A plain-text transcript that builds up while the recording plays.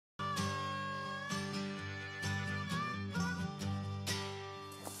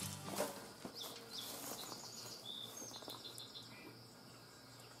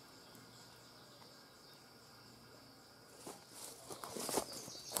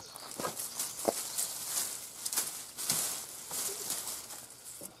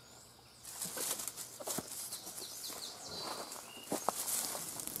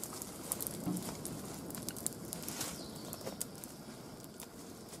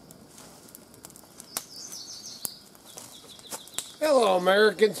Hello,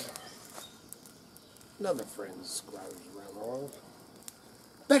 Americans. Another friend subscribers around the world.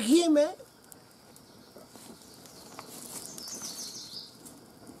 Back here, man.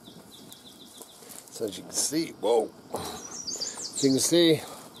 So as you can see, whoa. As you can see,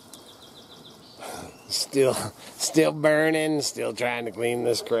 still burning, still trying to clean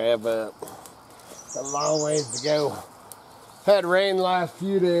this crap up. Got a long ways to go. Had rain the last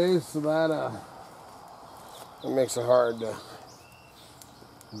few days, so that makes it hard to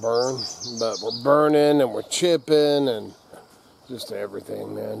burn. But we're burning and we're chipping and just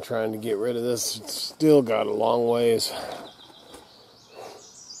everything, man. Trying to get rid of this. It's still got a long ways.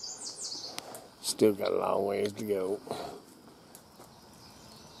 Still got a long ways to go.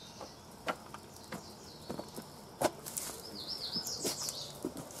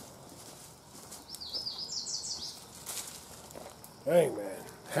 Hey man,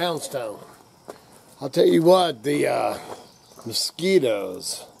 houndstone. I'll tell you what, the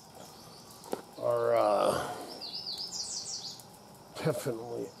mosquitoes are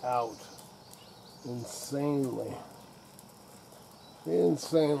definitely out insanely.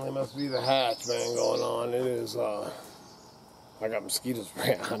 Must be the hatch, man, going on. It is, I got mosquitoes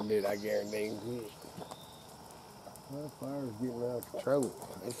around, dude, I guarantee you. That fire's getting out of control.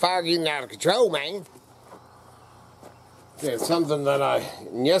 That fire's getting out of control, man. Okay, something that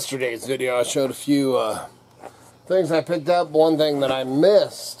in yesterday's video, I showed a few things I picked up. One thing that I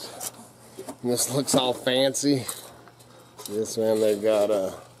missed, and this looks all fancy. This, man, they've got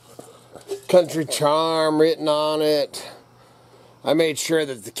a Country Charm written on it. I made sure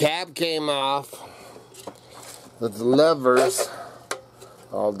that the cap came off, that the levers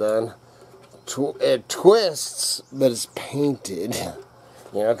all done. It twists, but it's painted.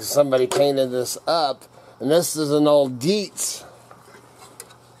 You know, because somebody painted this up. And this is an old Dietz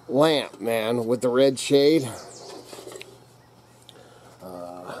lamp, man, with the red shade.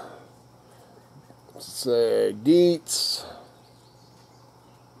 Let's say Dietz,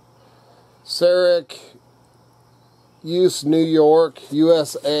 Sarek, Use New York,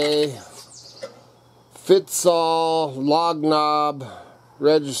 USA, Fitzall, log knob,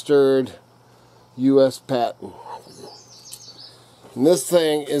 registered, US patent. And this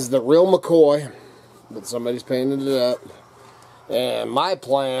thing is the real McCoy, but somebody's painted it up. And my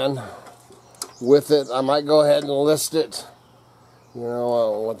plan with it, I might go ahead and list it. You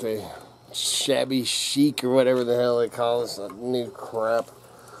know, what they, shabby chic or whatever the hell they call this, new crap.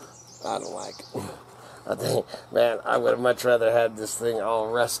 I don't like it. I think, man, I would have much rather had this thing all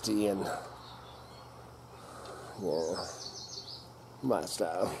rusty and, yeah, my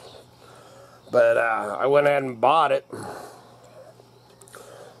style. But I went ahead and bought it.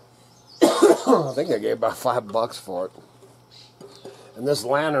 I think I gave about $5 for it. And this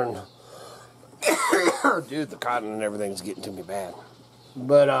lantern, dude, the cotton and everything's getting to me bad.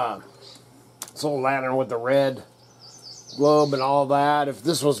 But this old lantern with the red globe and all that, if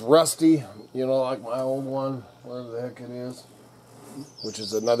this was rusty, you know, like my old one, whatever the heck it is, which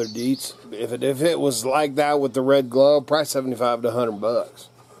is another Dietz, if it was like that with the red globe, probably $75 to $100.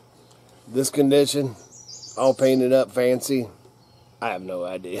 This condition, all painted up fancy, I have no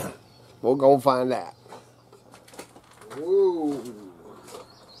idea. We're gonna find out. Whoa.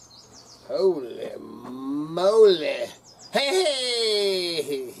 Holy moly.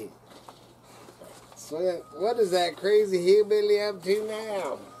 Hey! So what is that crazy hillbilly up to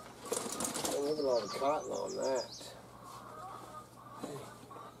now? Oh, look at all the cotton on that.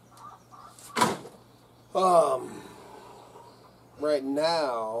 Right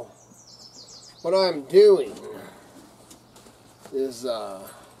now, what I'm doing is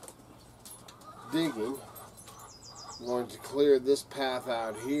digging. I'm going to clear this path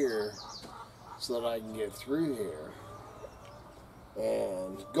out here so that I can get through here.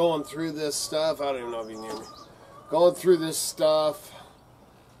 And going through this stuff, I don't even know if you can hear me. Going through this stuff,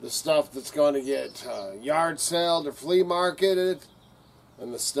 the stuff that's going to get yard sold or flea marketed,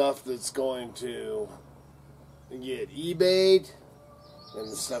 and the stuff that's going to get eBayed, and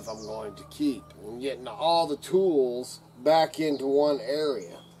the stuff I'm going to keep. And getting all the tools back into one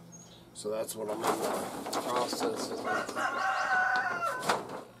area. So that's what I'm in the process of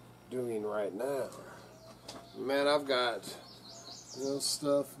doing right now. Man, I've got, you know,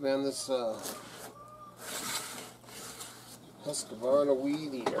 stuff, man, this Husqvarna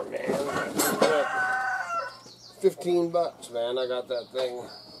weed eater, man. $15, man. I got that thing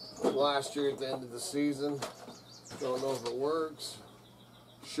last year at the end of the season. Don't know if it works.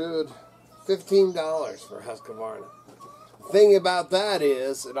 Should. $15 for Husqvarna. The thing about that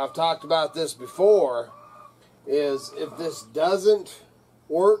is, and I've talked about this before, is if this doesn't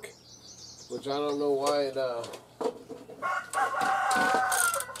work, which I don't know why it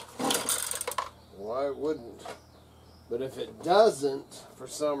Why wouldn't? But if it doesn't, for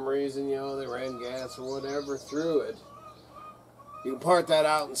some reason, you know, they ran gas or whatever through it, you can part that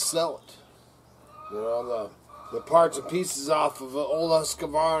out and sell it. You know, the parts and pieces off of old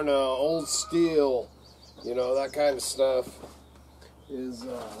Husqvarna, old steel, you know, that kind of stuff is,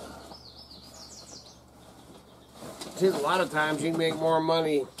 a lot of times you can make more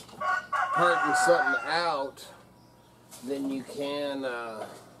money parting something out than you can,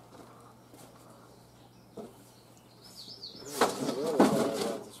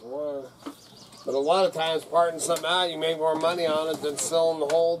 but a lot of times parting something out, you make more money on it than selling the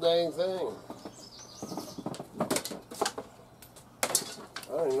whole dang thing.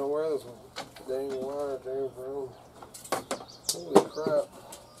 I don't even know where this dang wire came from. Holy crap.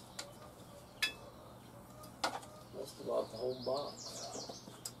 That's about the whole box.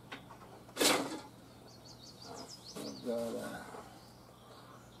 I've got wire.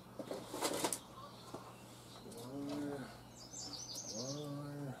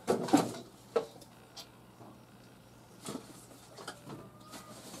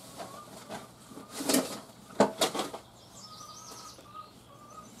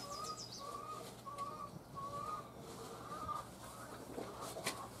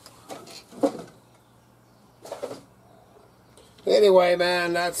 Anyway,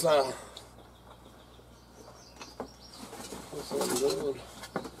 man, that's what I'm doing.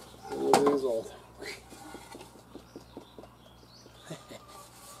 Look at these old.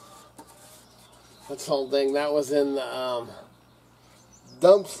 That's the whole thing. That was in the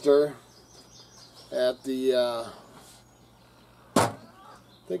dumpster at the, I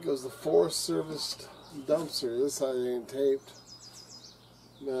think it was the Forest Service dumpster. This side ain't taped.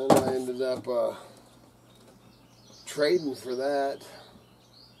 Man, I ended up trading for that,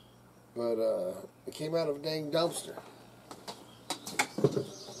 but it came out of a dang dumpster.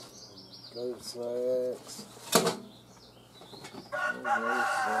 Good sex.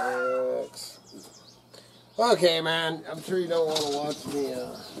 Okay, man, I'm sure you don't want to watch me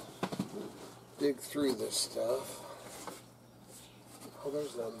dig through this stuff. Oh,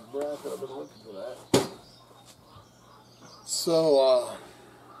 there's that breath. I've been looking for that. So,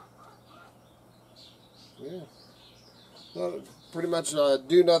 yeah. Pretty much a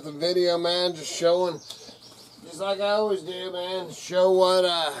do nothing video, man. Just showing, just like I always do, man. Show what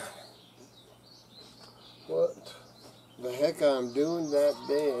the heck I'm doing that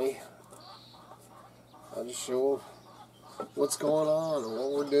day. I just show what's going on and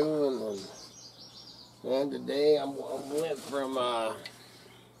what we're doing. And today I went from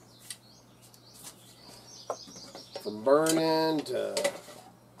burning to,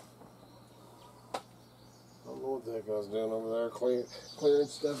 I don't know what the heck I was doing over there, clearing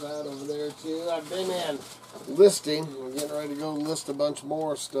stuff out over there too. I've been in listing. We're getting ready to go list a bunch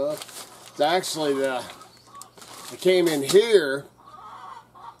more stuff. It's actually I came in here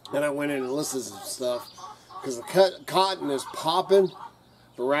and I went in and listed some stuff because the cotton is popping.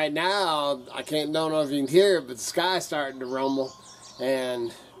 But right now, don't know if you can hear it, but the sky's starting to rumble,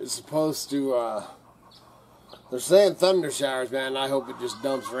 and it's supposed to, they're saying thunder showers, man. I hope it just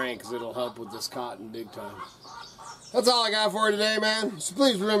dumps rain, because it'll help with this cotton big time. That's all I got for you today, man. So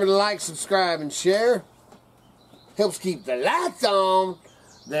please remember to like, subscribe, and share. Helps keep the lights on,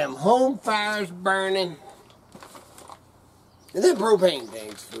 them home fires burning, and then propane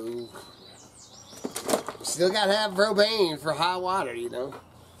tanks, fool. Still got to have propane for high water, you know.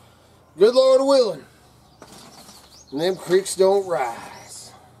 Good Lord willing. And them creeks don't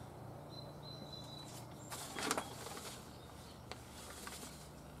rise.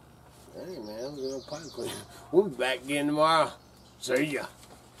 Hey, man, we're going to pipe clean. We'll be back again tomorrow. See ya.